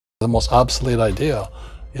The most obsolete idea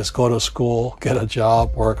is go to school, get a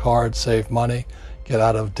job, work hard, save money, get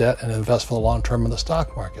out of debt, and invest for the long term in the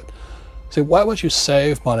stock market. See, why would you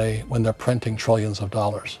save money when they're printing trillions of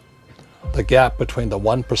dollars? The gap between the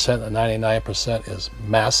 1% and 99% is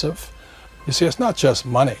massive. You see, it's not just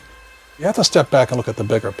money. You have to step back and look at the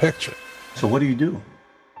bigger picture. So what do you do?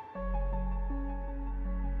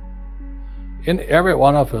 In every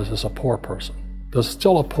one of us is a poor person. There's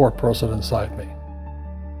still a poor person inside me.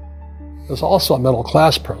 There's also a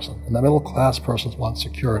middle-class person, and the middle-class person wants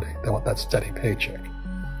security. They want that steady paycheck.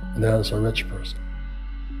 And there's a rich person.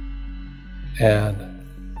 And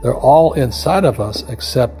they're all inside of us,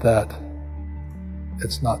 except that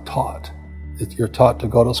it's not taught. You're taught to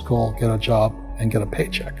go to school, get a job, and get a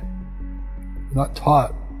paycheck. You're not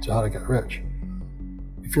taught to how to get rich.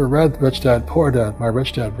 If you read Rich Dad, Poor Dad, my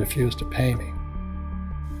rich dad refused to pay me.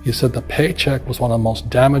 He said the paycheck was one of the most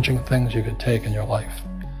damaging things you could take in your life.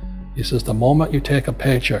 He says the moment you take a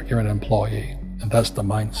paycheck, you're an employee, and that's the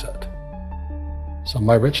mindset. So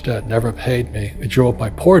my rich dad never paid me. It drove my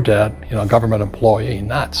poor dad, government employee,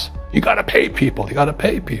 nuts. You gotta pay people, you gotta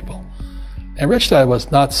pay people. And Rich Dad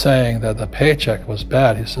was not saying that the paycheck was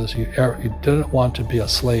bad. He says you didn't want to be a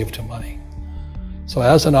slave to money. So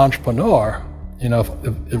as an entrepreneur,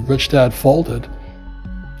 if Rich Dad folded,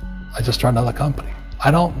 I just started another company.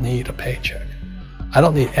 I don't need a paycheck. I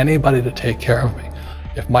don't need anybody to take care of me.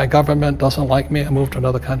 If my government doesn't like me, I move to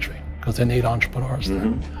another country because they need entrepreneurs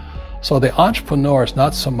there. So the entrepreneur is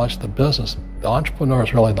not so much the business. The entrepreneur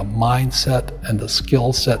is really the mindset and the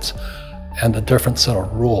skill sets and the different set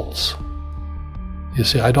of rules. You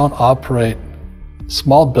see, I don't operate,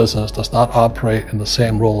 small business does not operate in the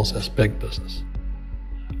same rules as big business.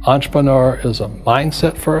 Entrepreneur is a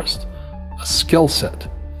mindset first, a skill set,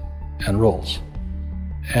 and rules.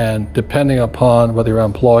 And depending upon whether you're an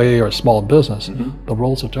employee or a small business, the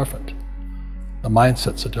rules are different. The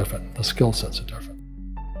mindsets are different, the skill sets are different.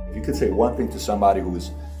 If you could say one thing to somebody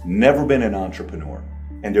who's never been an entrepreneur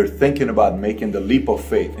and they're thinking about making the leap of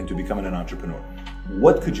faith into becoming an entrepreneur,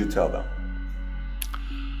 what could you tell them?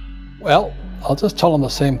 Well, I'll just tell them the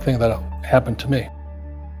same thing that happened to me.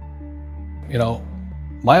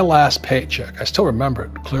 My last paycheck, I still remember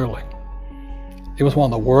it clearly. It was one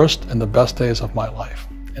of the worst and the best days of my life.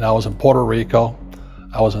 And I was in Puerto Rico.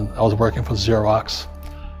 I was working for Xerox,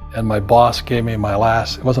 and my boss gave me my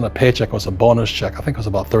last, it wasn't a paycheck, it was a bonus check. I think it was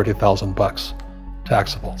about 30,000 bucks.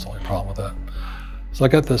 Taxable, it's the only problem with that. So I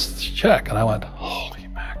got this check and I went, holy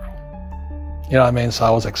mackerel. You know what I mean? So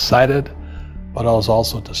I was excited, but I was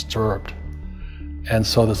also disturbed. And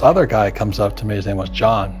so this other guy comes up to me, his name was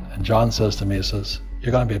John, and John says to me, he says,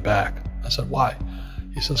 you're gonna be back. I said, why?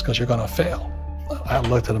 He says, because you're gonna fail. I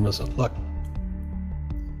looked at him and said, look,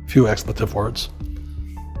 few expletive words,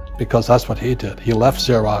 because that's what he did. He left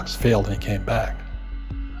Xerox, failed, and he came back.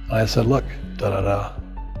 And I said, look,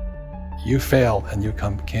 you failed and you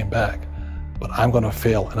came back, but I'm gonna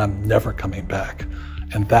fail and I'm never coming back.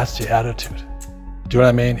 And that's the attitude. Do you know what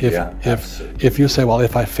I mean? If you say, well,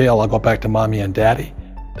 if I fail, I'll go back to mommy and daddy,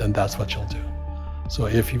 then that's what you'll do. So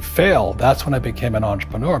if you fail, that's when I became an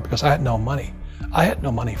entrepreneur, because I had no money. I had no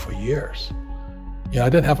money for years. I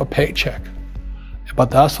didn't have a paycheck. But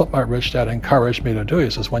that's what my rich dad encouraged me to do. He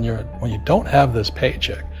says, when you don't have this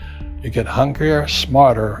paycheck, you get hungrier,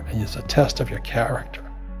 smarter, and it's a test of your character.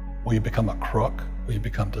 Will you become a crook? Will you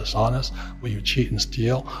become dishonest? Will you cheat and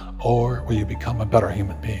steal? Or will you become a better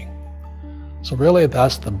human being? So really,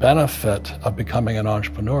 that's the benefit of becoming an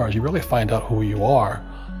entrepreneur, is you really find out who you are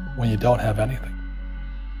when you don't have anything.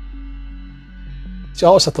 So you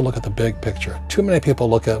always have to look at the big picture. Too many people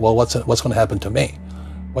look at, well, what's going to happen to me?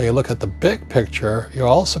 When you look at the big picture, you're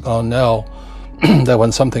also going to know that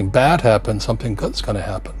when something bad happens, something good's going to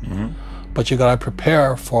happen. But you got to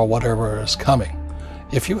prepare for whatever is coming.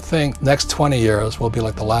 If you think next 20 years will be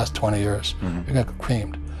like the last 20 years, you're going to get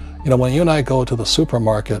creamed. When you and I go to the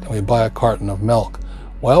supermarket and we buy a carton of milk,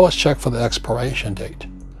 we always check for the expiration date.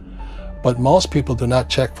 But most people do not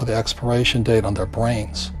check for the expiration date on their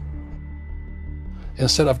brains.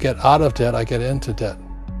 Instead of get out of debt, I get into debt.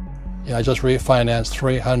 I just refinanced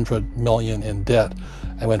 $300 million in debt.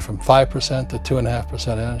 I went from 5% to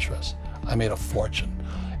 2.5% interest. I made a fortune.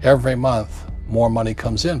 Every month, more money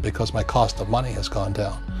comes in because my cost of money has gone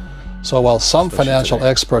down. So while some financial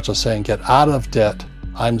experts are saying get out of debt,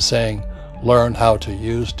 I'm saying learn how to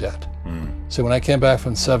use debt. See, when I came back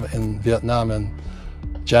from in Vietnam in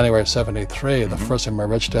January of '73, the first thing my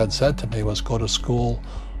rich dad said to me was go to school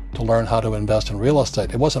to learn how to invest in real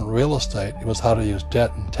estate. It wasn't real estate, it was how to use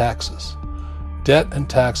debt and taxes. Debt and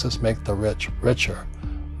taxes make the rich richer.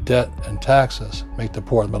 Debt and taxes make the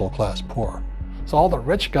poor, the middle class, poorer. So all the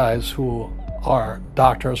rich guys who are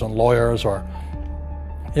doctors and lawyers or,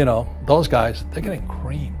 you know, those guys, they're getting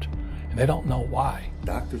creamed and they don't know why.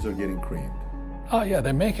 Doctors are getting creamed. Oh yeah,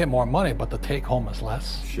 they make it more money, but the take home is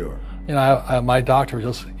less. Sure. You know, my doctor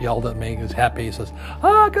just yelled at me. He was happy. He says,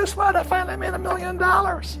 "Oh, guess what? I finally made $1 million."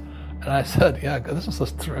 And I said, "Yeah, this was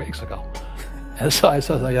just 3 weeks ago." And so I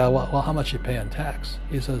said, "Yeah, well, how much you pay in tax?"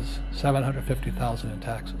 He says, $750,000 in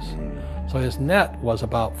taxes. So his net was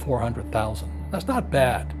about $400,000. That's not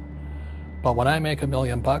bad. But when I make $1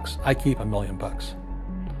 million, I keep $1 million.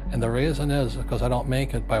 And the reason is because I don't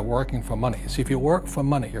make it by working for money. See, if you work for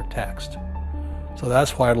money, you're taxed. So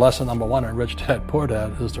that's why lesson number 1 in Rich Dad, Poor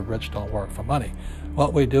Dad is the rich don't work for money.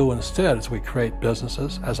 What we do instead is we create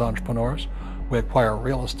businesses as entrepreneurs. We acquire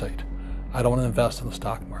real estate. I don't invest in the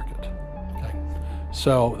stock market. Okay?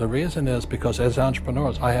 So the reason is because as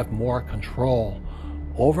entrepreneurs, I have more control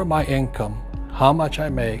over my income, how much I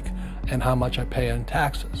make, and how much I pay in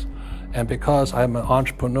taxes. And because I'm an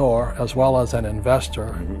entrepreneur as well as an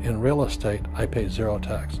investor in real estate, I pay 0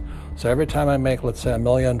 tax. So every time I make, let's say, $1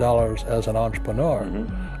 million as an entrepreneur,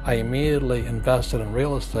 I immediately invested in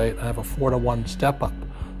real estate and have a 4-to-1 step up.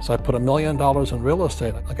 So I put $1 million in real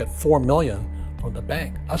estate, I get $4 million from the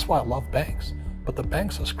bank. That's why I love banks. But the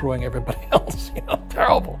banks are screwing everybody else, you know,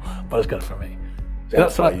 terrible, but it's good for me.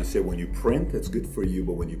 That's why you say when you print, it's good for you,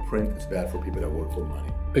 but when you print, it's bad for people that work for money.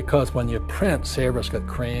 Because when you print, savers get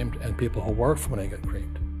creamed and people who work for money get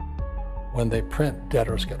creamed. When they print,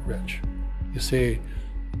 debtors get rich. You see,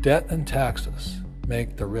 debt and taxes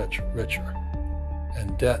make the rich richer,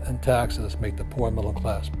 and debt and taxes make the poor middle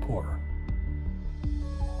class poorer.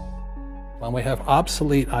 When we have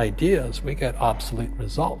obsolete ideas, we get obsolete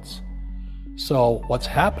results. So what's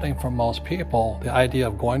happening for most people, the idea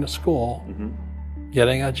of going to school,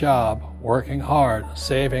 getting a job, working hard,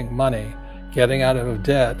 saving money, getting out of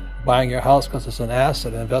debt, buying your house because it's an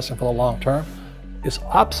asset, and investing for the long term, is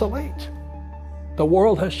obsolete. The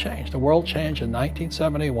world has changed. The world changed in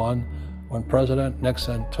 1971 when President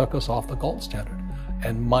Nixon took us off the gold standard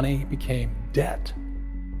and money became debt.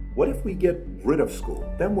 What if we get rid of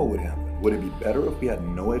school? Then what would happen? Would it be better if we had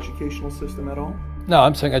no educational system at all? No,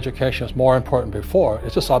 I'm saying education is more important before.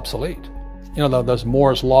 It's just obsolete. You know, there's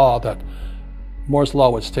Moore's Law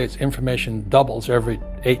which states information doubles every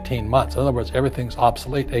 18 months. In other words, everything's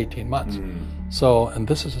obsolete 18 months. So, and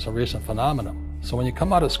this is just a recent phenomenon. So when you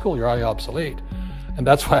come out of school, you're already obsolete. And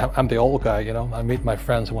that's why I'm the old guy, you know. I meet my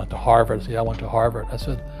friends who went to Harvard. See, I went to Harvard. I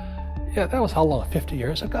said, yeah, that was how long, 50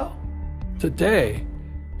 years ago? Today,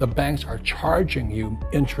 the banks are charging you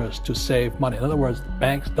interest to save money. In other words,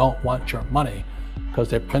 banks don't want your money because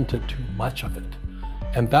they printed too much of it.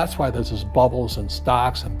 And that's why there's this bubbles in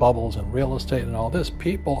stocks and bubbles in real estate and all this.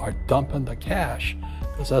 People are dumping the cash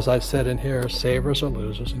because, as I said in here, savers are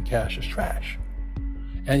losers and cash is trash.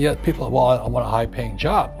 And yet people, well, I want a high-paying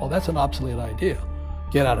job. Well, that's an obsolete idea.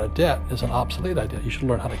 Get out of debt is an obsolete idea. You should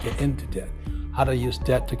learn how to get into debt, how to use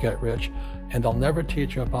debt to get rich, and they'll never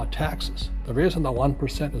teach you about taxes. The reason the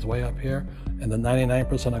 1% is way up here and the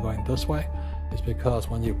 99% are going this way is because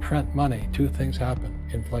when you print money, 2 things happen: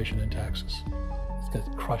 inflation and taxes. It's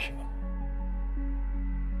crushing them.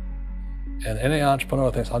 And any entrepreneur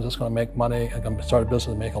thinks, I'm just going to make money, I'm going to start a business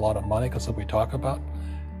and make a lot of money because of what we talk about.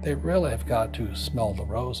 They really have got to smell the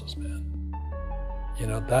roses, man. You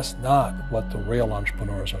know, that's not what the real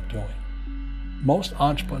entrepreneurs are doing. Most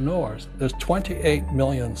entrepreneurs, there's 28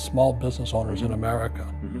 million small business owners in America.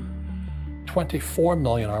 24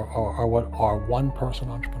 million are what are one-person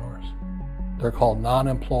entrepreneurs. They're called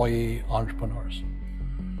non-employee entrepreneurs.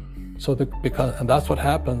 So and that's what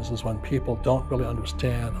happens is when people don't really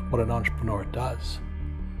understand what an entrepreneur does.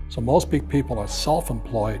 So most big people are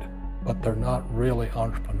self-employed, but they're not really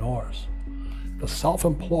entrepreneurs. The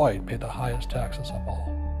self-employed pay the highest taxes of all,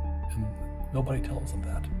 and nobody tells them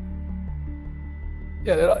that.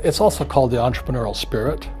 Yeah, it's also called the entrepreneurial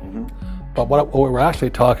spirit, but what we were actually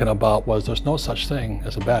talking about was there's no such thing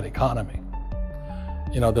as a bad economy.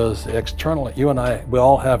 You know, there's external, you and I, we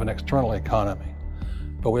all have an external economy,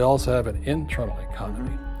 but we also have an internal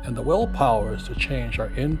economy, and the willpower is to change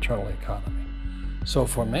our internal economy. So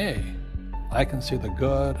for me, I can see the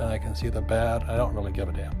good and I can see the bad. I don't really give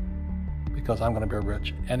a damn because I'm going to be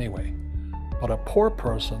rich anyway. But a poor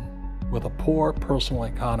person with a poor personal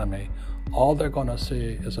economy, all they're going to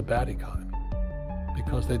see is a bad economy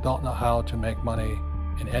because they don't know how to make money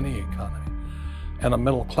in any economy. And a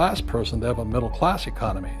middle class person, they have a middle class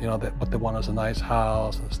economy. You know, what they want is a nice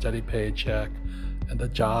house and a steady paycheck and the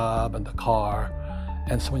job and the car.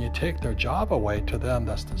 And so when you take their job away, to them,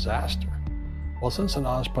 that's disaster. Well, since an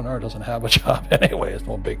entrepreneur doesn't have a job anyway, it's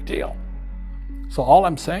no big deal. So all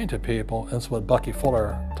I'm saying to people, and it's what Bucky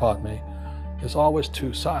Fuller taught me, is always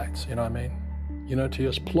two sides, you know what I mean? Unity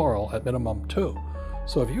is plural, at minimum two.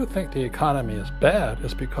 So if you think the economy is bad,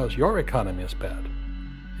 it's because your economy is bad.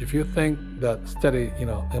 If you think that steady,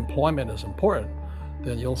 employment is important,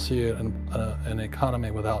 then you'll see an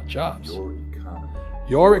economy without jobs.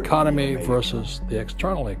 Your economy versus the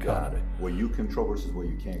external economy. What you control versus what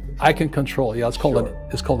you can't control. I can control. Yeah, it's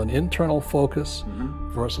called an internal focus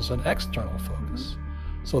versus an external focus.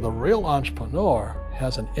 So the real entrepreneur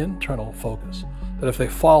has an internal focus. That if they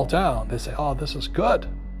fall down, they say, "Oh, this is good,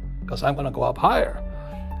 because I'm going to go up higher."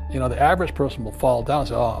 The average person will fall down and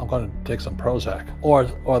say, "Oh, I'm going to take some Prozac," or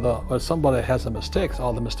somebody has a mistake. So,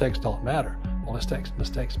 "Oh, the mistakes don't matter." Well,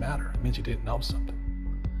 mistakes matter. It means you didn't know something.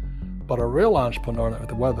 But a real entrepreneur,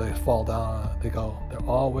 whether they fall down, they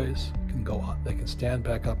always can go up. They can stand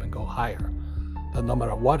back up and go higher. That no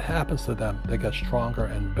matter what happens to them, they get stronger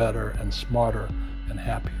and better and smarter and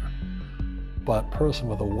happier. But a person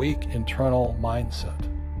with a weak internal mindset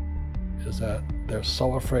is that they're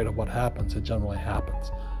so afraid of what happens, it generally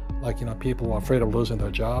happens. Like, people who are afraid of losing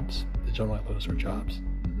their jobs, they generally lose their jobs.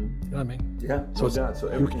 You know what I mean? Yeah, so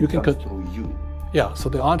everything comes through you. Yeah, so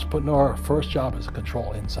the entrepreneur first job is to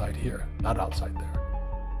control inside here, not outside there.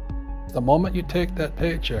 The moment you take that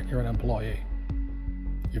paycheck, you're an employee.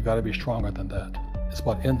 You've got to be stronger than that. It's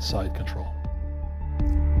about inside control.